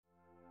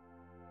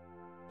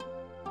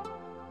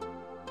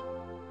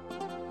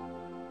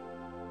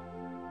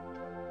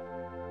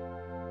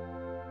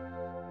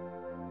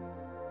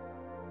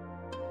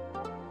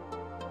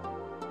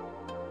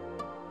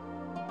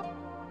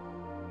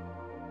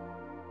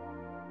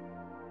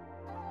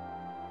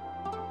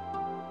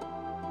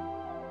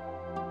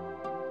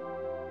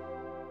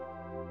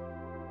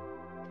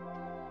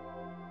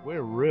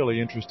We're really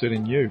interested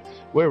in you.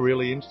 We're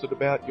really interested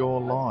about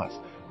your life.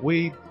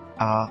 We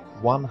are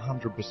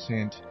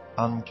 100%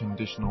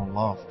 unconditional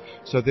love.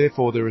 So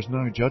therefore there is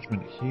no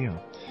judgment here.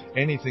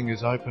 Anything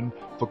is open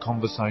for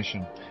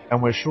conversation.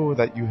 And we're sure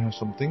that you have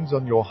some things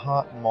on your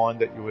heart and mind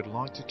that you would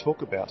like to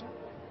talk about.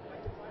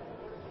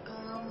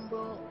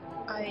 Well,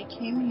 I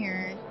came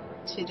here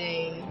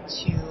today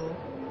to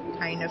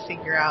kind of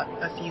figure out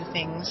a few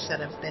things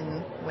that have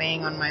been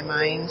weighing on my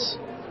mind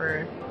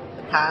for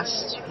the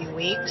past few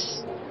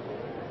weeks.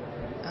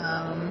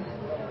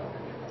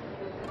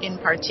 In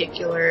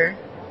particular,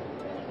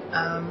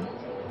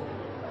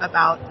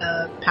 about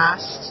a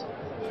past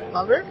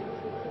lover.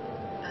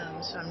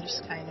 So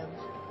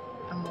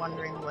I'm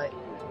wondering what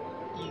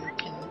you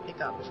can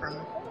pick up from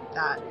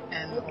that,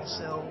 and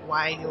also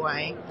why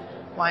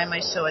am I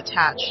so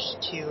attached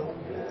to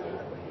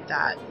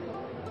that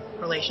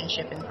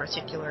relationship in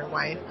particular?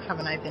 Why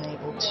haven't I been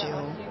able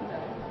to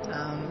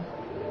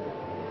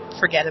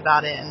forget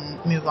about it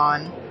and move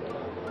on?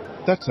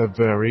 That's a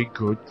very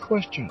good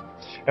question.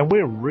 And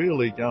we're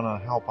really going to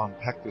help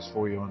unpack this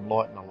for you and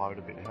lighten the load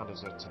a bit. How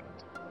does that sound?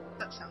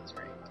 That sounds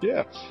great.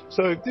 Yeah.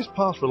 So this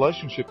past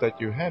relationship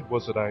that you had,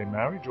 was it a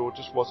marriage or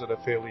just was it a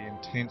fairly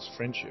intense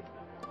friendship?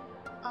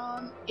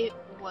 It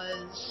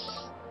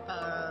was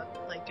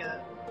like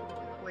a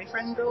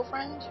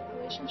boyfriend-girlfriend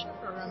relationship,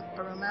 or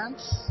a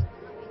romance.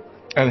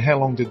 And how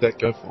long did that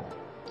go for?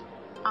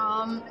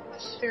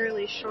 It's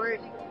fairly short,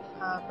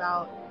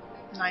 about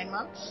 9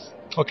 months.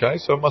 Okay,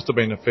 so it must have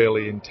been a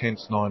fairly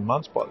intense 9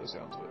 months by the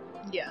sounds of it.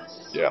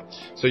 Yes. Yeah.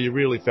 So you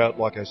really felt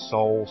like a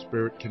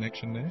soul-spirit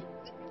connection there?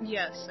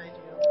 Yes, I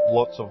do.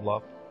 Lots of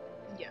love?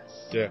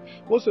 Yes. Yeah.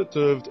 Was it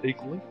served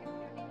equally?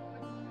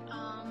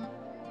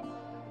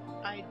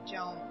 I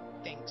don't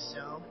think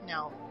so.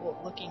 Now,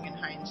 looking in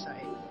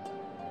hindsight.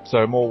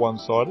 So more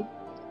one-sided?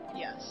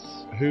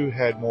 Yes. Who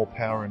had more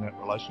power in that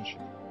relationship?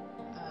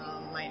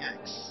 My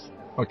ex.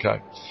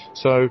 Okay.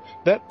 So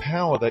that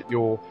power that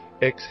your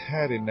ex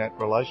had in that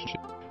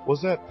relationship,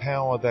 was that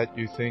power that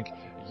you think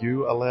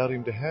you allowed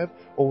him to have,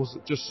 or was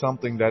it just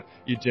something that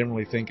you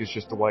generally think is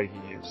just the way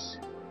he is?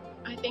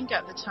 I think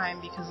at the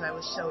time, because I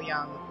was so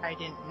young, I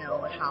didn't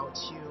know how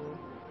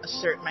to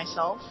assert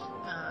myself.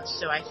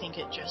 So I think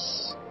it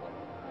just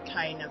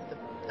kind of,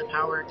 the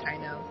power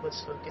kind of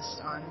was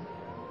focused on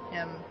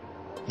him.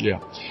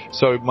 Yeah.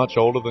 So much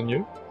older than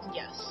you?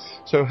 Yes.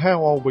 So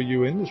how old were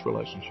you in this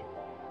relationship?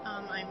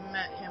 I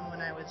met him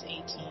when I was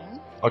 18.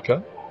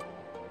 Okay.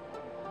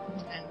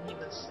 And he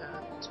was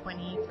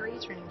 23,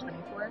 turning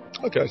 24.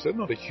 Okay, so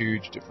not a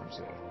huge difference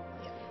there.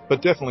 Yeah.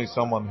 But definitely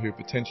someone who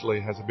potentially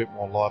has a bit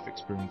more life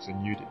experience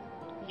than you did.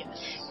 Yes.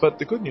 But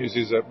the good news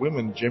is that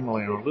women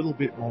generally are a little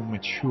bit more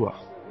mature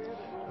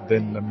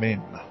than the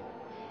men.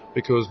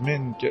 Because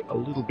men get a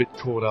little bit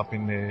caught up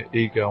in their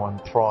ego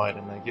and pride,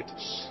 and they get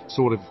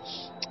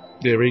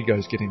their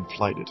egos get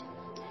inflated.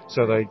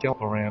 So they go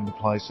around the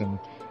place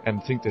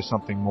and think they're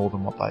something more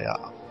than what they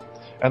are.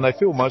 And they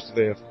feel most of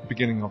their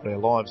beginning of their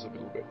lives a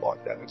little bit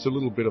like that. It's a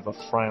little bit of a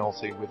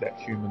frailty with that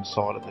human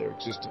side of their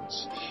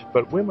existence.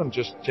 But women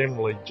just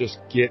generally just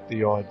get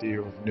the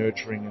idea of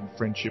nurturing and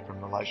friendship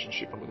and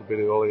relationship a little bit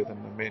earlier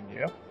than the men,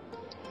 yeah?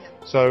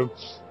 So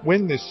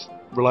when this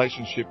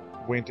relationship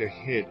went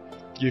ahead,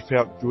 you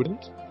felt good in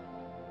it?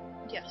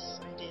 Yes,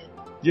 I did.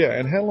 Yeah,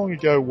 and how long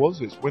ago was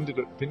this? When did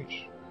it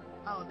finish?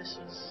 Oh, this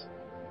was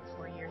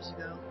 4 years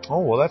ago.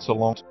 Oh, well, that's a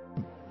long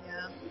time.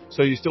 Yeah.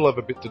 So you still have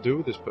a bit to do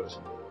with this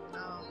person?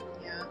 Oh,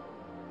 yeah.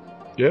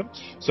 Yeah?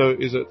 So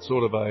is it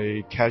sort of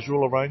a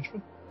casual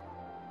arrangement?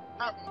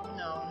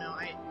 No,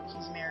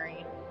 he's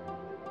married.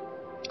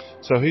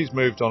 So he's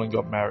moved on and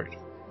got married?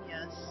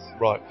 Yes.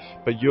 Right,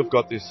 but you've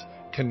got this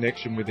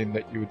connection with him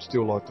that you would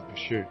still like to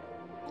pursue?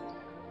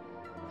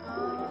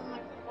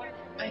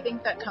 I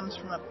think that comes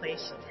from a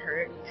place of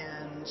hurt,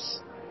 and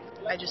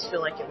I just feel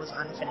like it was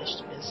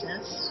unfinished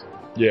business.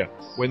 Yeah,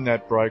 when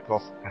that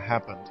break-off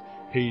happened,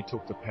 he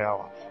took the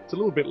power. It's a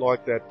little bit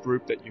like that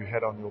group that you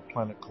had on your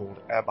planet called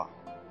ABBA.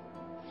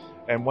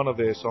 And one of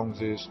their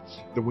songs is,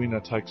 "The Winner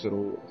Takes It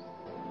All."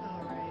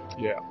 All right.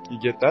 Yeah, you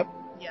get that?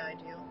 Yeah, I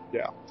do.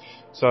 Yeah.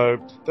 So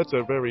that's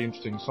a very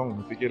interesting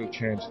song. If you get a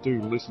chance,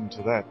 do listen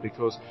to that,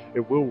 because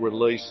it will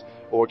release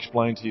or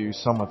explain to you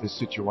some of his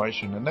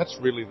situation, and that's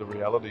really the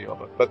reality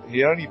of it. But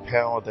the only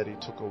power that he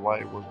took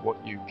away was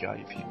what you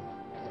gave him.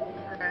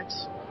 Right.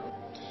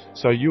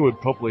 So you would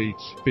probably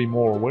be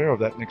more aware of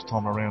that next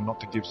time around, not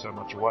to give so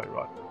much away,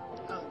 right?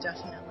 Oh,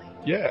 definitely.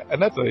 Yeah,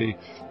 and that's the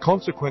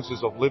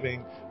consequences of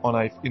living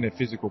in a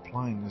physical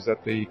plane, is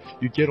that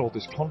you get all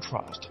this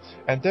contrast,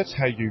 and that's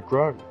how you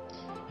grow.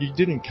 You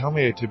didn't come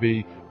here to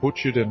be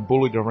butchered and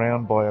bullied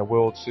around by a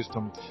world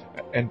system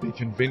and be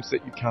convinced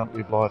that you can't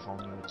live life on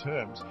your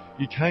terms.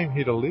 You came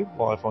here to live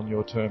life on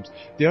your terms.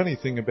 The only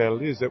thing about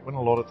it is that when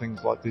a lot of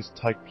things like this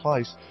take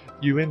place,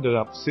 you ended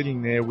up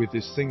sitting there with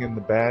this thing in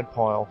the bad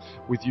pile,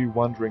 with you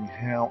wondering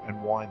how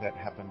and why that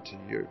happened to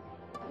you.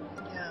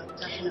 Yeah,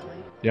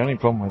 definitely. The only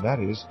problem with that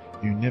is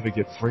you never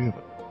get free of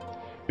it,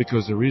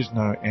 because there is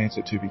no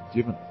answer to be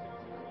given.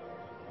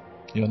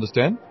 You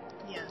understand?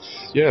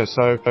 Yes. Yeah,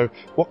 so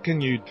what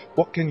can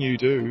you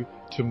do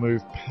to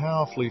move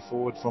powerfully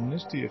forward from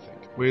this, do you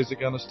think? Where's it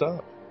going to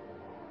start?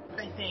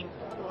 I think,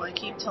 well, I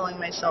keep telling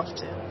myself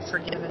to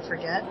forgive and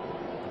forget.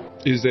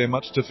 Is there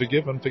much to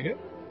forgive and forget?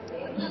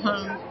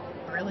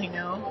 Really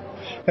no.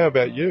 How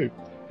about you?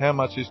 How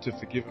much is to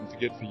forgive and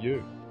forget for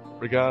you?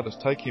 Regardless,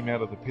 take him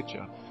out of the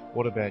picture.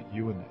 What about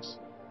you in this?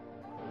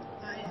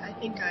 I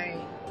think I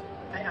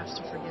have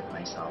to forgive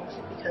myself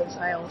because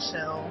I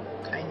also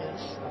kind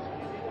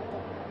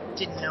of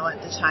didn't know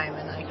at the time,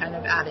 and I kind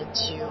of added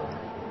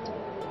to,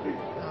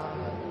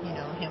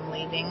 him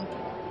leaving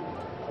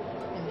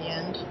in the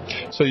end.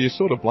 So you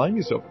sort of blame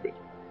yourself a bit.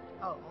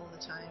 Oh, all the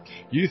time.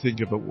 You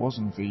think if it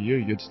wasn't for you,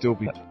 you'd still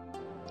be...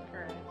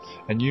 Correct.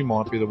 And you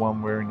might be the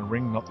one wearing the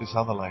ring, not this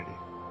other lady.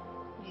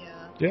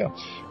 Yeah. Yeah,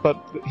 but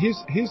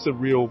here's the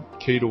real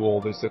key to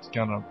all this that's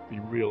going to be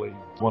really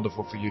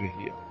wonderful for you to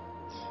hear,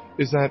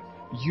 is that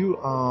you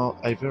are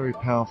a very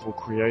powerful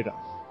creator,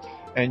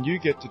 and you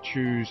get to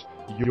choose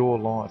your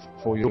life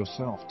for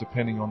yourself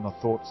depending on the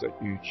thoughts that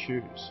you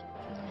choose.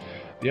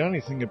 The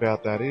only thing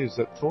about that is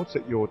that thoughts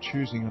that you're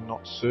choosing are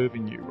not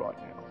serving you right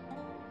now.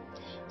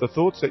 The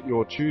thoughts that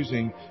you're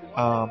choosing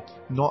are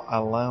not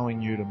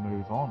allowing you to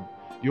move on.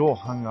 You're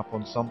hung up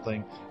on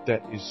something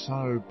that is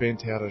so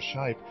bent out of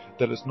shape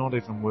that it's not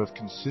even worth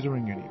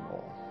considering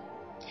anymore.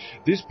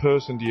 This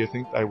person, do you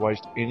think they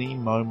waste any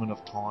moment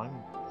of time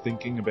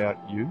thinking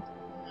about you?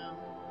 No.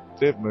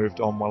 They've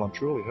moved on well and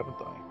truly, haven't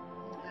they?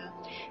 Yeah.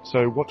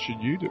 So what should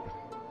you do?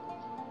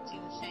 Do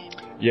the same.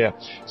 Yeah,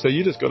 so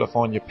you just got to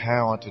find your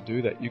power to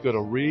do that. You've got to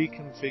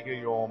reconfigure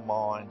your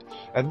mind.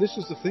 And this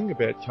is the thing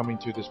about coming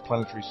to this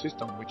planetary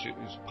system, which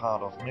is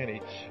part of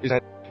many, is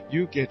that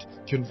you get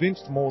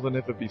convinced more than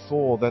ever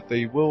before that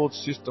the world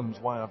system's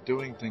way of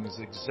doing things is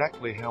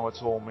exactly how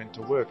it's all meant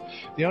to work.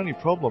 The only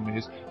problem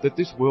is that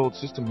this world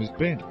system is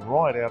bent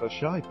right out of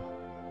shape.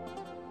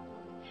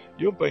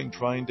 You've been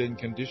trained and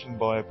conditioned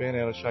by a bent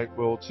out of shape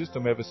world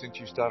system ever since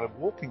you started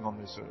walking on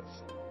this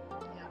earth.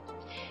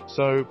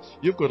 So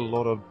you've got a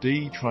lot of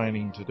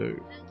detraining to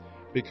do,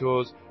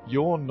 because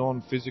your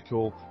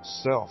non-physical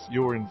self,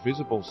 your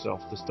invisible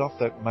self, the stuff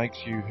that makes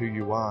you who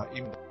you are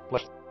in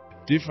flesh,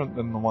 different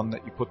than the one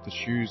that you put the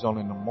shoes on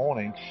in the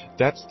morning,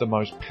 that's the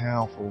most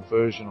powerful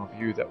version of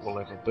you that will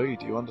ever be.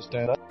 Do you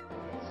understand that?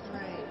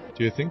 Right.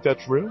 Do you think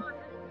that's real?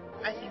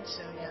 I think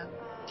so, yeah.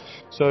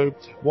 So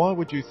why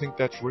would you think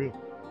that's real?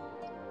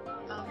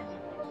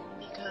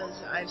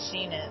 Because I've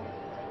seen it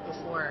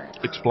before.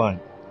 Explain.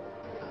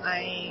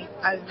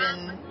 I've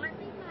been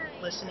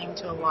listening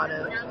to a lot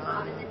of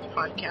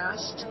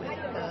podcasts with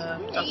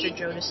Dr.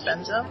 Joe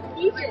Dispenza.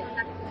 He's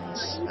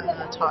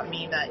taught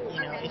me that,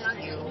 if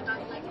you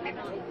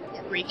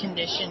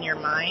recondition your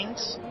mind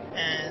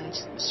and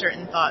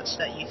certain thoughts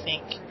that you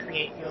think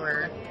create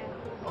your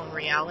own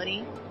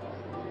reality,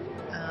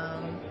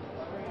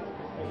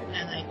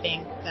 and I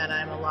think that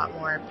I'm a lot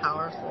more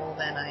powerful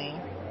than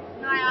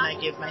I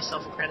give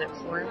myself credit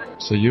for.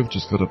 So you've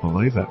just got to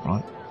believe that,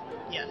 right?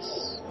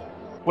 Yes.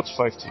 What's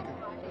faith to you?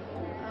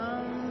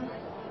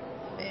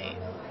 Faith.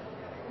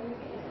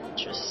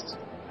 Just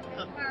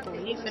a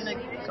belief in a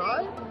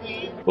God?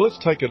 Well, let's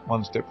take it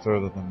one step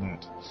further than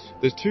that.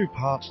 There's two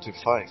parts to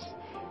faith.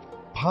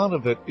 Part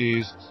of it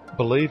is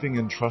believing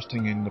and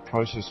trusting in the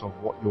process of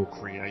what you're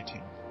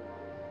creating.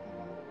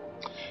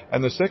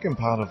 And the second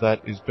part of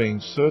that is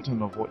being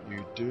certain of what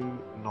you do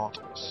not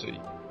see.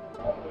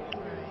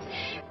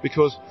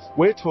 Because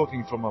we're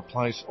talking from a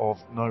place of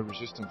no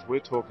resistance. We're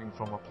talking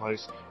from a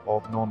place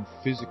of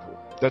non-physical.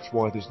 That's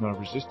why there's no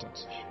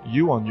resistance.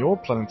 You on your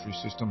planetary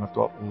system have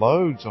got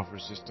loads of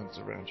resistance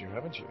around you,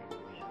 haven't you?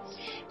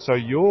 So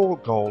your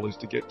goal is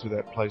to get to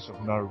that place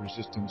of no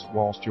resistance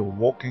whilst you're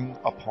walking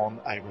upon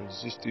a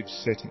resistive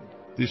setting.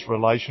 This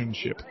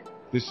relationship,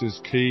 this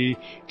is key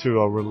to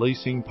a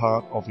releasing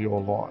part of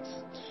your life.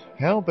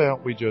 How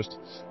about we just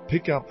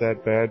pick up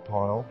that bad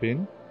pile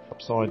bin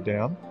upside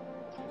down,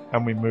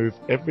 and we move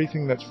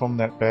everything that's from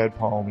that bad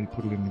pile and we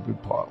put it in the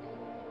good pile.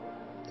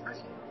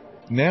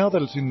 Now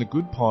that it's in the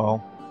good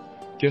pile,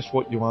 guess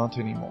what you aren't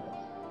anymore?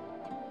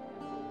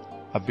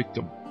 A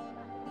victim.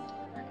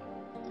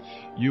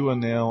 You are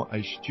now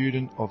a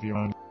student of your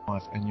own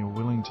life, and you're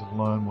willing to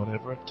learn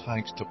whatever it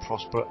takes to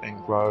prosper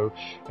and grow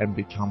and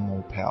become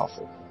more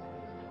powerful.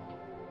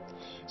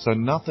 So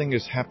nothing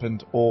has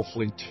happened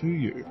awfully to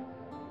you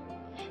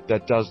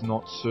that does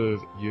not serve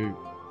you.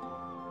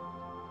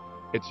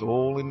 It's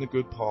all in the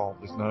good pile.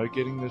 There's no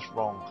getting this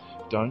wrong.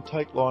 Don't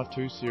take life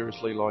too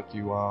seriously like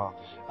you are.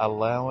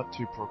 Allow it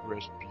to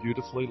progress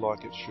beautifully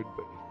like it should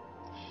be.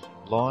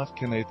 Life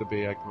can either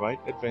be a great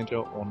adventure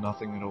or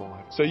nothing at all.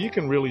 So you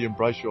can really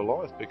embrace your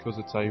life because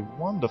it's a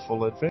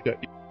wonderful adventure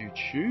if you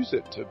choose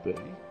it to be.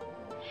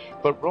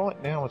 But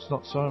right now it's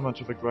not so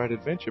much of a great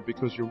adventure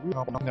because you're really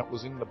something that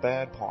was in the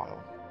bad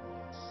pile.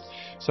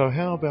 So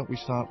how about we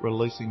start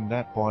releasing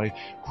that by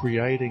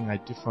creating a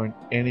different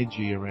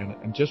energy around it?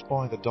 And just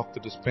by the Dr.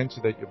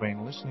 Dispenza that you've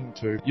been listening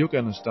to, you're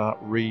going to start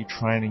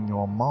retraining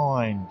your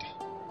mind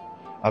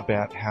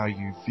about how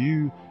you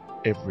view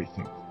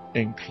everything,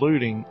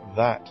 including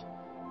that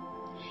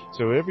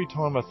So every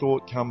time a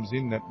thought comes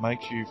in that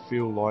makes you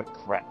feel like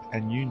crap,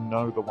 and you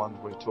know the ones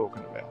we're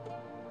talking about,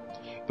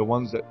 the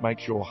ones that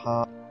makes your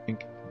heart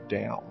sink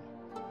down.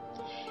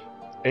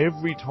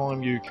 Every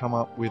time you come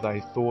up with a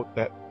thought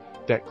that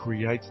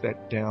creates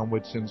that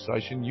downward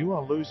sensation, you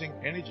are losing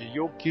energy.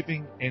 You're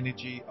giving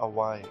energy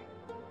away.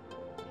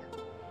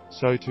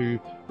 So to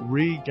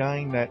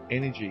regain that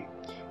energy,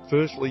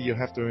 firstly you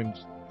have to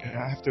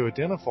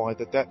identify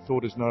that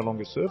thought is no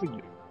longer serving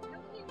you.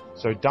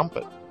 So dump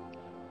it,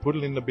 put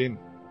it in the bin,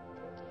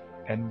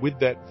 and with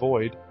that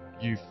void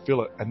you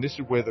fill it. And this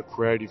is where the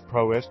creative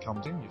prowess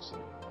comes in, you see,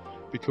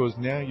 because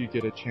now you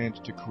get a chance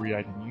to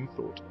create a new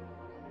thought.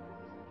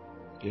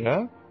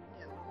 Yeah?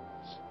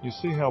 You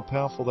see how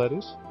powerful that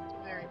is?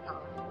 Very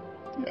powerful.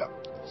 Yeah.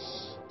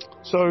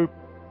 So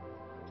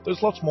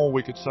there's lots more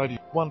we could say to you.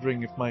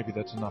 Wondering if maybe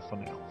that's enough for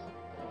now.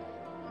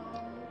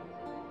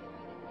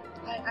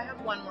 I have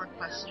one more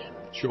question.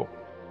 Sure.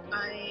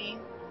 I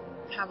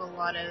have a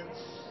lot of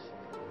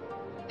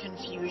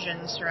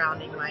confusion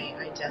surrounding my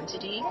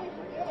identity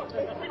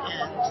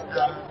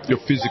and Your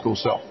physical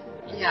self.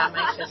 yeah,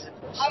 my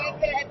physical self.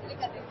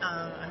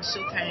 I'm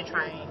still kind of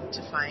trying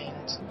to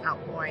find out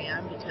who I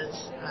am,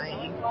 because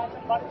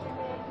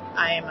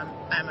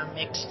I'm a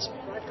mixed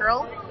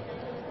girl,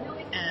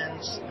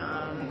 and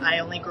I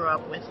only grew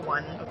up with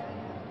one,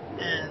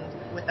 and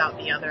without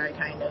the other I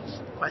kind of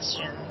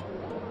question,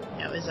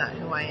 is that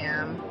who I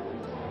am?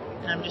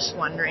 And I'm just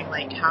wondering,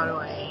 like, how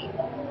do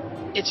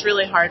it's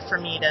really hard for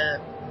me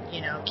to,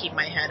 keep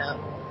my head up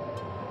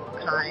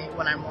high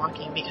when I'm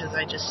walking, because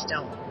I just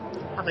don't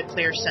have a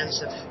clear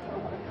sense of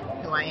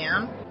who I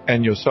am.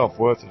 And your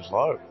self-worth is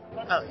low.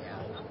 Oh, yeah.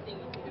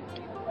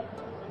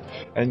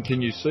 And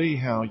can you see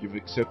how you've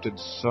accepted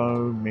so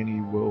many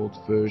world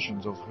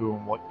versions of who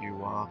and what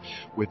you are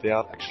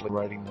without actually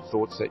rating the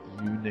thoughts that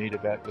you need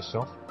about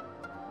yourself?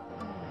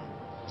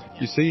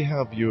 You see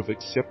how you've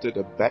accepted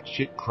a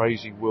batshit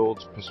crazy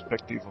world's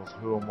perspective of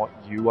who and what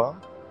you are?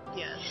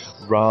 Yes.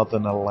 Rather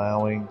than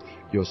allowing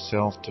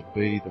yourself to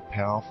be the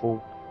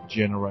powerful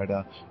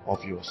generator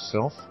of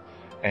yourself.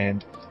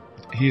 And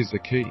here's the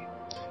key,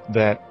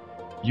 that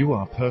you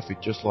are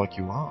perfect just like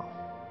you are.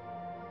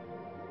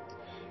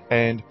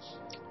 And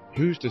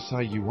who's to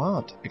say you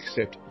aren't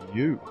except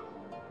you?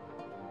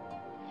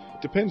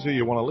 Depends who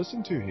you want to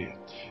listen to here.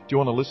 Do you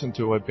want to listen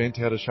to a bent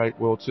out of shape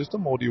world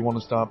system, or do you want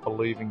to start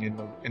believing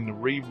in the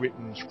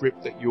rewritten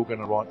script that you're going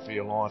to write for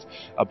your life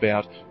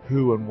about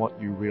who and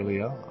what you really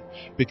are?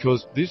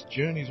 Because this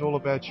journey is all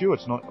about you.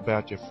 It's not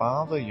about your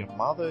father, your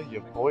mother,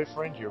 your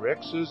boyfriend, your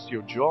exes,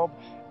 your job,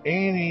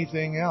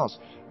 anything else.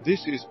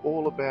 This is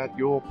all about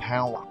your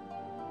power.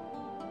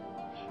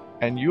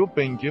 And you've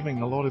been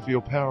giving a lot of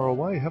your power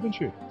away, haven't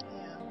you?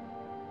 Yeah.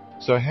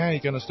 So how are you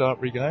going to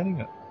start regaining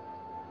it?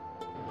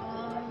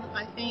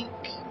 I think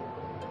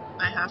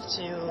I have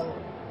to,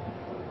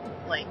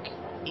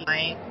 give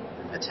my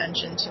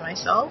attention to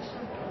myself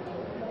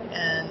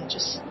and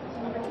just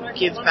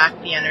give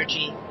back the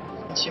energy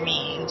to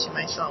me, into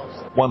myself.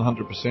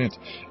 100%.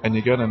 And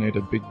you're going to need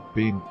a big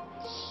bin,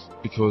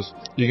 because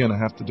you're going to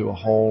have to do a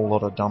whole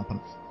lot of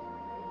dumping.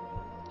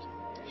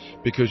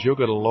 Because you've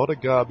got a lot of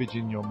garbage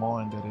in your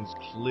mind that is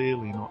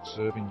clearly not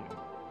serving you.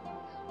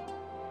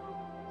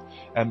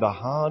 And the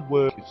hard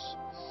work is,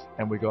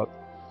 and we got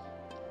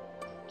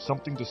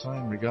something to say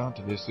in regard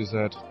to this, is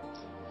that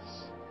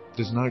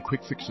there's no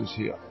quick fixes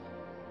here.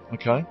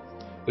 Okay?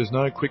 There's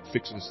no quick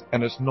fixes,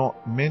 and it's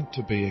not meant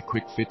to be a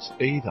quick fix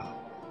either.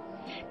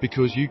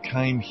 Because you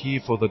came here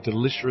for the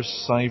delicious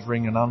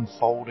savouring and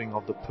unfolding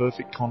of the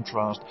perfect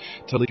contrast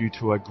to lead you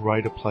to a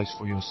greater place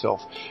for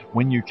yourself.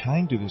 When you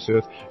came to this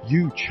earth,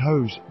 you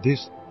chose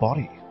this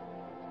body.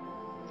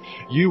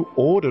 You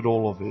ordered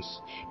all of this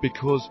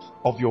because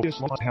of your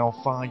life, how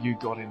far you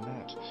got in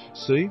that.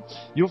 See,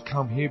 you've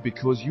come here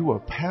because you were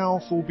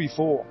powerful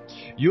before.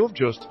 You've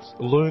just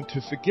learned to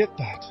forget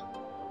that.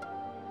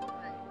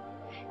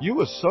 You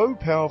were so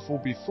powerful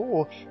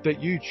before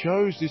that you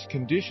chose this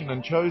condition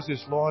and chose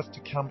this life to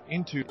come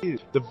into.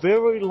 The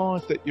very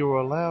life that you're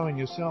allowing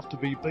yourself to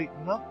be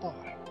beaten up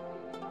by.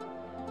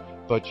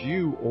 But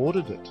you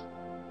ordered it.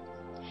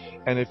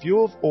 And if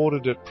you've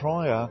ordered it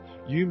prior,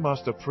 you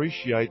must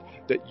appreciate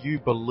that you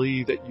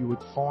believe that you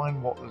would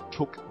find what it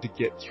took to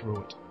get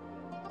through it.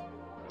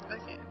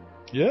 Okay.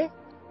 Yeah?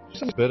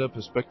 Some better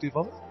perspective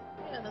of it?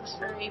 Yeah, that's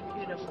very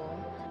beautiful.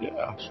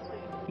 Yeah. Actually.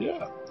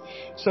 Yeah.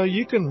 So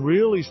you can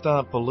really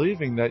start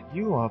believing that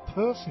you are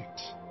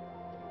perfect,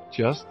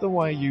 just the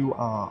way you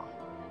are.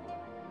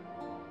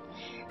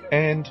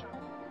 And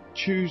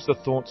choose the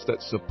thoughts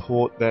that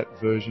support that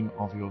version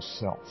of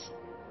yourself.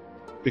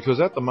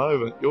 Because at the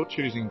moment, you're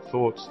choosing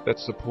thoughts that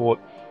support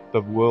the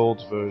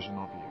world's version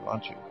of you,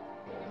 aren't you?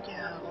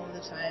 Yeah, all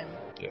the time.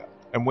 Yeah.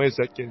 And where's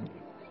that getting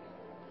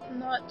you?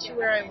 Not to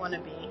where I want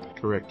to be.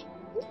 Correct.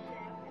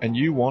 And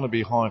you want to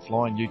be high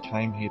flying. You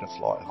came here to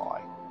fly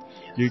high.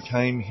 Yes. You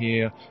came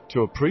here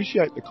to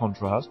appreciate the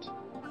contrast,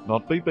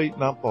 not be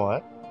beaten up by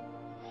it,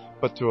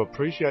 but to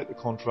appreciate the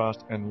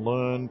contrast and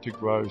learn to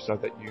grow so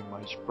that you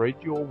may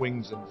spread your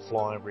wings and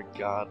fly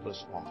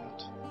regardless of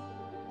it.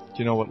 Do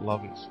you know what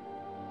love is?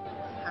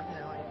 I have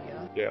no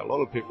idea. Yeah, a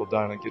lot of people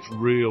don't. It gets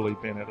really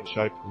bent out of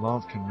shape.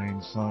 Love can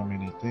mean so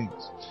many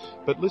things.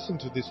 But listen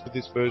to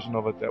this version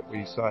of it that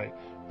we say,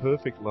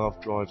 perfect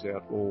love drives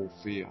out all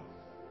fear.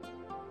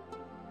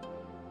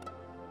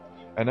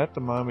 And at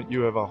the moment,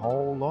 you have a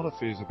whole lot of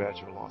fears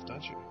about your life,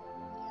 don't you?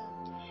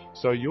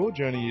 So your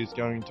journey is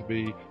going to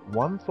be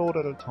one thought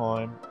at a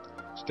time,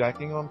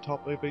 stacking on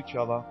top of each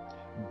other,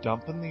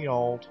 dumping the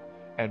old,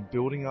 and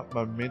building up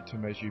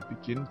momentum as you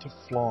begin to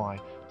fly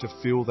to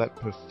feel that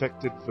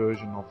perfected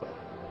version of it.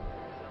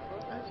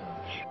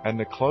 Okay. And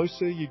the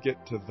closer you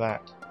get to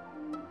that,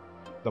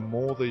 the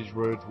more these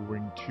words will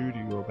ring true to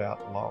you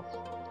about love.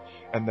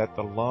 And that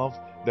the love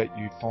that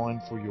you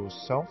find for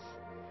yourself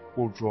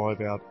will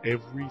drive out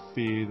every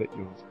fear that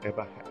you've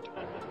ever had.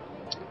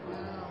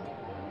 Wow.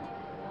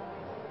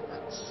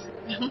 That's...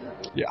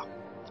 Yeah.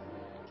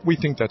 We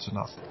think that's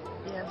enough.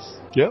 Yes.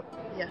 Yep.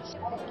 Yes.